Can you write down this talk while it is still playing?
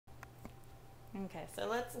Okay, so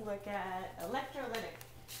let's look at electrolytic.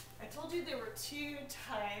 I told you there were two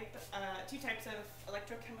types of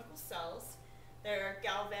electrochemical cells. They're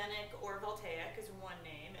galvanic or voltaic is one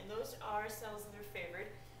name, and those are cells that are favored.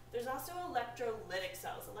 There's also electrolytic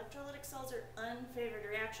cells. Electrolytic cells are unfavored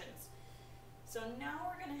reactions. So now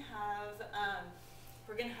we're going to have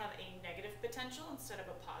a negative potential instead of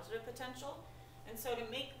a positive potential. And so to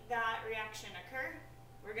make that reaction occur,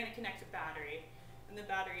 we're going to connect a battery. And the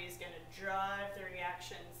battery is going to drive the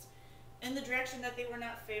reactions in the direction that they were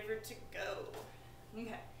not favored to go.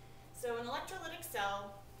 Okay, so an electrolytic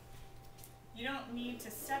cell, you don't need to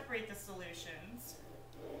separate the solutions.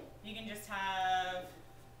 You can just have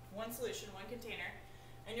one solution, one container,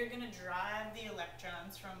 and you're going to drive the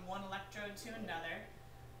electrons from one electrode to another.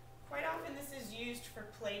 Quite often this is used for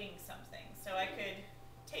plating something. So I could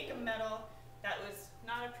take a metal that was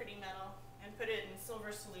not a pretty metal and put it in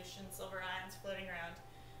silver solution, silver ions floating around.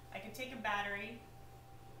 I could take a battery,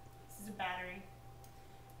 this is a battery,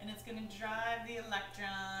 and it's going to drive the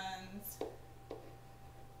electrons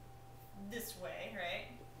this way, right?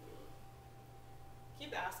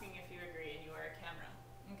 Keep asking if you agree and you are a camera.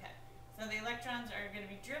 Okay, so the electrons are going to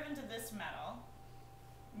be driven to this metal,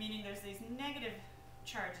 meaning there's these negative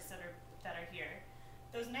charges that are here.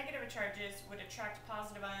 Those negative charges would attract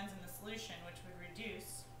positive ions in the solution, which would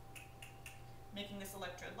reduce, making this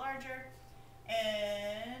electrode larger.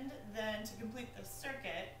 And then to complete the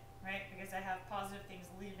circuit, right, because I have positive things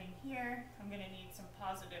leaving here, I'm going to need some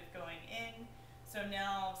positive going in. So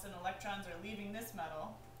now all of a sudden electrons are leaving this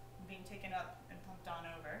metal, being taken up and pumped on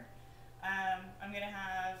over. I'm going to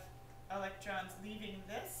have electrons leaving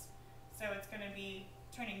this, so it's going to be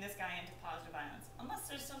turning this guy into positive ions, unless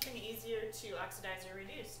there's something easier to oxidize or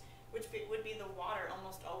reduce, which would be the water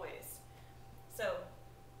almost always. So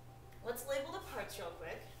let's label the parts real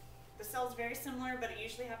quick. The cell's very similar, but it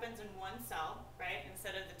usually happens in one cell, right,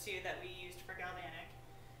 instead of the two that we used for galvanic.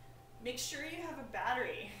 Make sure you have a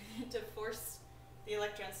battery to force the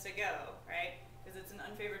electrons to go, right, because it's an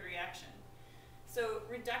unfavored reaction. So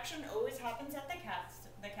reduction always happens at the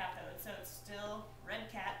cathode, so it's still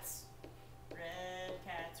red cats.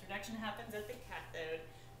 Reduction happens at the cathode,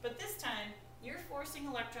 but this time you're forcing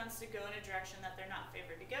electrons to go in a direction that they're not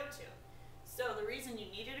favored to go to. So the reason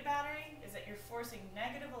you needed a battery is that you're forcing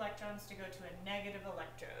negative electrons to go to a negative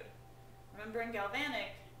electrode. Remember in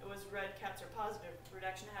galvanic, it was red cats are positive.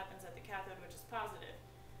 Reduction happens at the cathode, which is positive.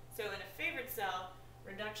 So in a favored cell,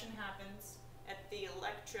 reduction happens at the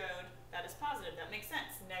electrode that is positive. That makes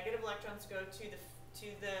sense. Negative electrons go to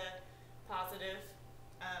the positive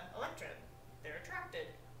electrode. They're attracted.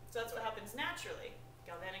 So that's what happens naturally.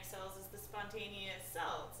 Galvanic cells is the spontaneous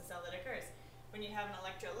cell. It's the cell that occurs. When you have an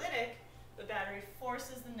electrolytic, the battery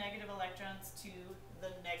forces the negative electrons to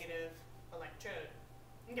the negative electrode.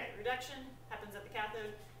 Okay, reduction happens at the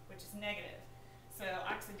cathode, which is negative. So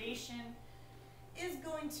oxidation is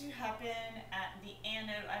going to happen at the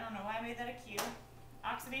anode. I don't know why I made that a Q.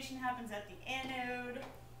 Oxidation happens at the anode.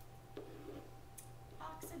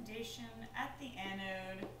 Oxidation at the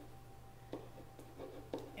anode.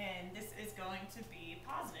 And this is going to be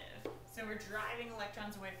positive. So we're driving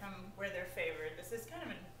electrons away from where they're favored. This is kind of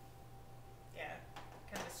a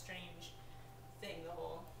strange thing, the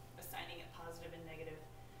whole assigning it positive and negative.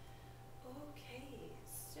 Okay,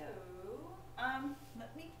 so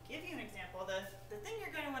let me give you an example. The thing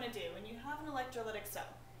you're going to want to do when you have an electrolytic cell,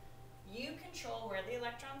 you control where the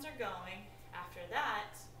electrons are going. After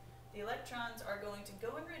that, the electrons are going to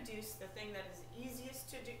go and reduce the thing that is easiest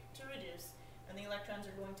to reduce, and the electrons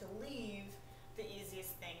are going to leave the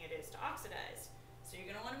easiest thing it is to oxidize. So you're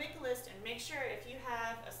going to want to make a list and make sure if you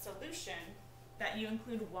have a solution that you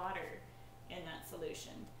include water in that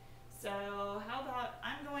solution. So how about,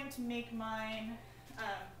 I'm going to make mine,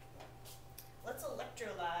 let's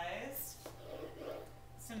electrolyze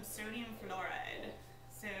some sodium fluoride.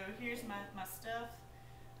 So here's my stuff.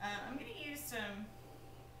 I'm going to use some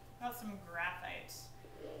graphite.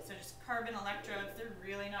 So just carbon electrodes, they're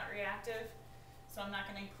really not reactive. So I'm not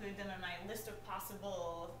going to include them in my list of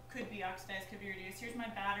possible, could be oxidized, could be reduced. Here's my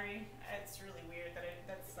battery. It's really weird that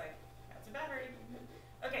that's a battery.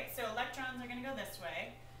 Okay, so electrons are going to go this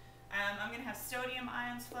way. I'm going to have sodium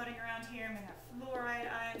ions floating around here. I'm going to have fluoride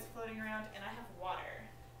ions floating around, and I have water.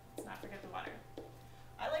 Let's not forget the water.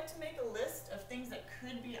 I like to make a list of things that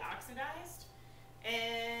could be oxidized.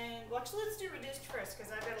 And, well, actually, let's do reduced first,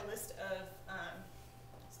 because I've got a list of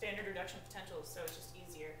standard reduction potentials, so it's just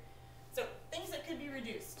easier. So, things that could be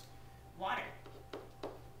reduced. Water.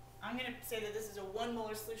 I'm going to say that this is a 1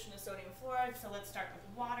 molar solution of sodium fluoride, so let's start with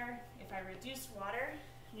water. If I reduce water,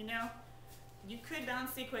 you know, you could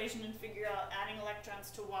balance the equation and figure out adding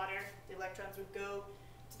electrons to water. The electrons would go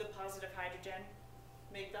to the positive hydrogen,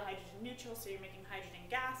 make the hydrogen neutral, so you're making hydrogen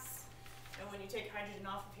gas. And when you take hydrogen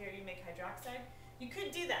off of here, you make hydroxide. You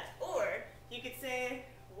could do that. Or you could say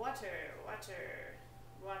water, water,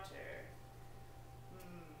 water.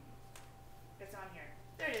 It's on here.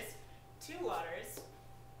 There it is. 2 waters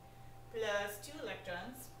plus 2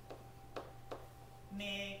 electrons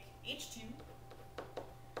make H2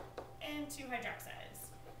 and 2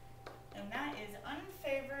 hydroxides. And that is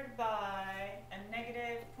unfavored by a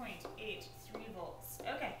negative 0.83 volts.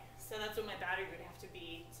 Okay, so that's what my battery would have to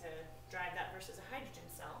be to drive that versus a hydrogen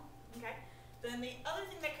cell. Okay, then the other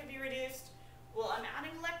thing that could be reduced, well, I'm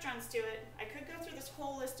adding electrons to it. I could go through this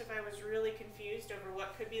whole list if I was really confused over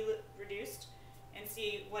what could be reduced and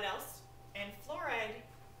see what else. And fluoride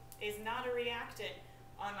is not a reactant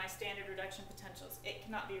on my standard reduction potentials. It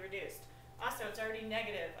cannot be reduced. Also, it's already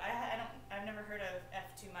negative. I've never heard of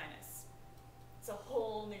F2 minus. It's a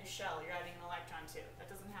whole new shell you're adding an electron to. That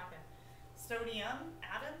doesn't happen. Sodium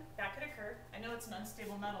atom, that could occur. I know it's an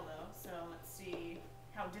unstable metal though, so let's see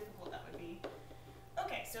how difficult that would be.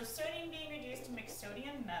 Okay, so sodium being reduced to make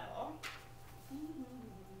sodium metal.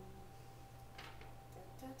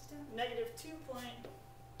 Negative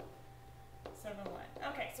 2.71.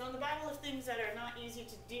 Okay, so in the battle of things that are not easy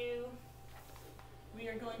to do, we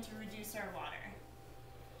are going to reduce our water.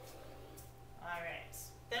 Alright,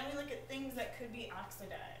 then we look at things that could be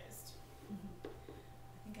oxidized. I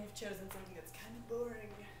think I've chosen something that's kind of boring.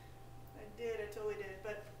 I totally did,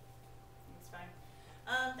 but it's fine.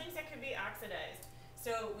 Things that could be oxidized.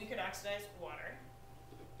 So we could oxidize water.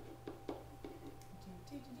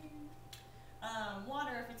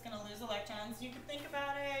 Water, if it's going to lose electrons, you could think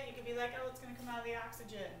about it. You could be like, oh, it's going to come out of the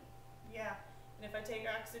oxygen. Yeah. And if I take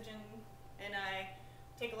oxygen and I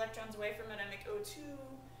take electrons away from it, I make O2,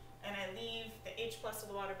 and I leave the H plus of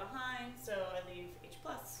the water behind, so I leave H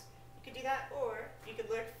plus. You could do that, or you could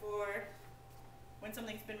look for when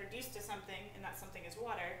something's been reduced to something, and that something is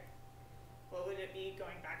water, what would it be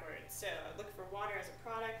going backwards? So I look for water as a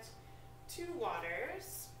product. 2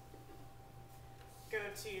 waters go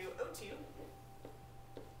to O2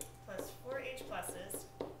 plus 4 H pluses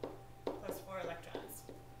plus 4 electrons.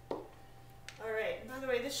 All right, by the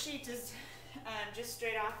way, this sheet is just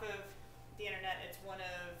straight off of the internet. It's one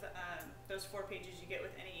of those 4 pages you get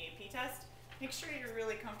with any AP test. Make sure you're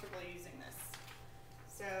really comfortable using this.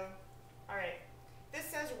 So, all right, this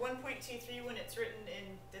says 1.23 when it's written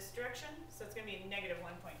in this direction, so it's going to be negative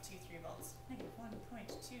 1.23 volts. Negative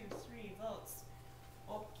 1.23 volts.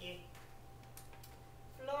 Okay.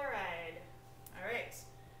 Fluoride. All right.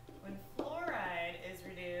 When fluoride is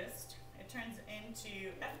reduced, it turns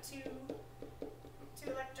into F2,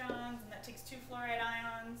 2 electrons, and that takes 2 fluoride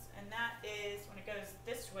ions, and that is, when it goes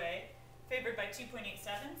this way, favored by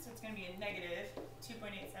 2.87, so it's going to be a negative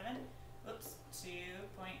 2.87. Whoops,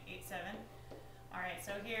 2.87. All right,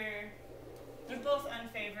 so here, they're both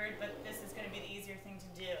unfavored, but this is going to be the easier thing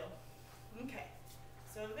to do. Okay,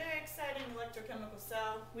 so very exciting electrochemical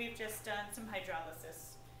cell. We've just done some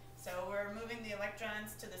hydrolysis. So we're moving the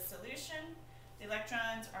electrons to the solution. The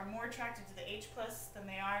electrons are more attracted to the H plus than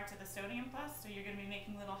they are to the sodium plus, so you're going to be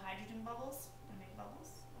making little hydrogen bubbles. Gonna make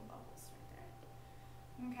bubbles, little bubbles right there.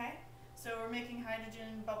 Okay, so we're making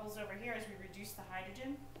hydrogen bubbles over here as we reduce the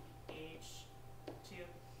hydrogen, H2.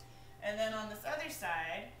 And then on this other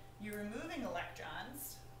side, you're removing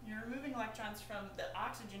electrons. You're removing electrons from the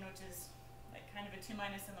oxygen, which is like kind of a 2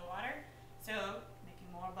 minus in the water. So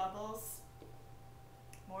making more bubbles,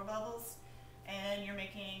 and you're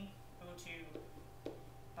making O2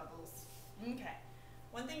 bubbles. Okay.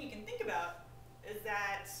 One thing you can think about is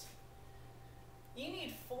that you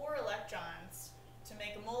need 4 electrons to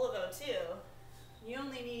make a mole of O2. You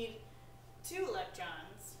only need 2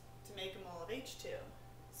 electrons to make a mole of H2.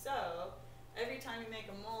 So every time you make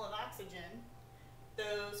a mole of oxygen,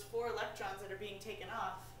 those 4 electrons that are being taken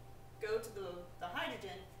off go to the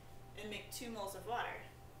hydrogen and make 2 moles of water.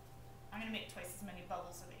 I'm going to make twice as many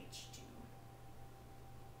bubbles of H2.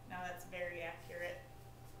 Now that's very accurate.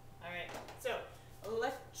 All right, so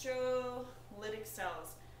electrolytic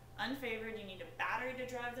cells. Unfavored, you need a battery to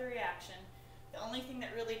drive the reaction. The only thing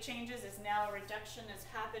that really changes is now a reduction is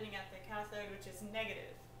happening at the cathode, which is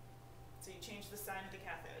negative. So you change the sign of the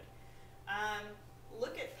cathode.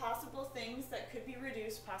 Look at possible things that could be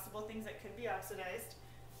reduced, possible things that could be oxidized.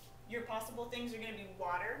 Your possible things are going to be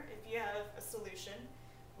water if you have a solution,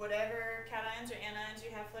 whatever cations or anions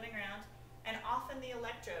you have floating around, and often the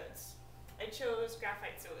electrodes. I chose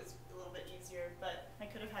graphite so it was a little bit easier, but I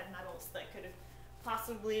could have had metals that could have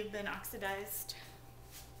possibly been oxidized.